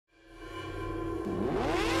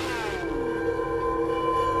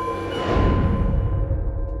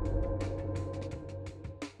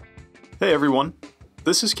Hey everyone,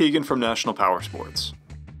 this is Keegan from National Powersports.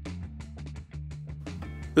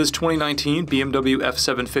 This 2019 BMW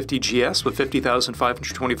F750GS with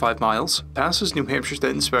 50,525 miles passes New Hampshire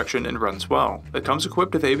State inspection and runs well. It comes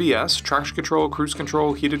equipped with ABS, traction control, cruise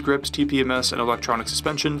control, heated grips, TPMS, and electronic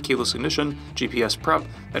suspension, keyless ignition, GPS prep,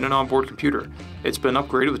 and an onboard computer. It's been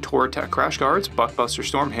upgraded with Tour-Tech crash guards, Buckbuster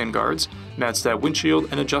storm handguards, Madstad windshield,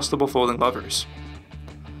 and adjustable folding levers.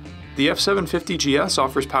 The F750GS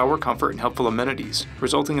offers power, comfort, and helpful amenities,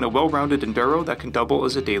 resulting in a well-rounded enduro that can double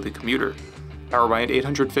as a daily commuter. Powered by an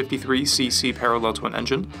 853cc parallel twin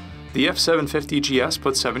engine, the F750GS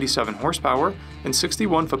puts 77 horsepower and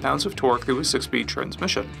 61 foot-pounds of torque through a 6-speed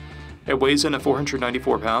transmission. It weighs in at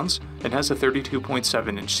 494 pounds and has a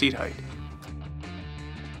 32.7-inch seat height.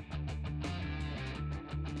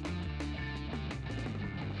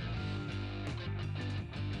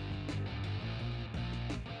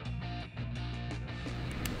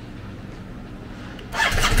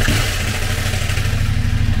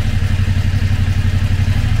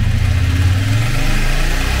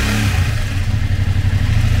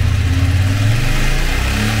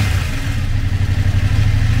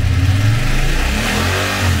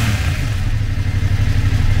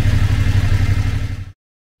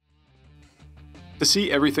 To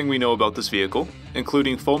see everything we know about this vehicle,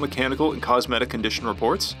 including full mechanical and cosmetic condition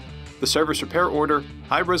reports, the service repair order,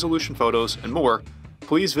 high-resolution photos, and more,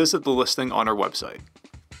 please visit the listing on our website.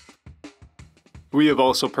 We have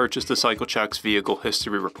also purchased the CycleCheck's Vehicle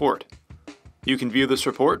History Report. You can view this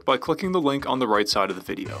report by clicking the link on the right side of the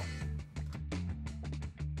video.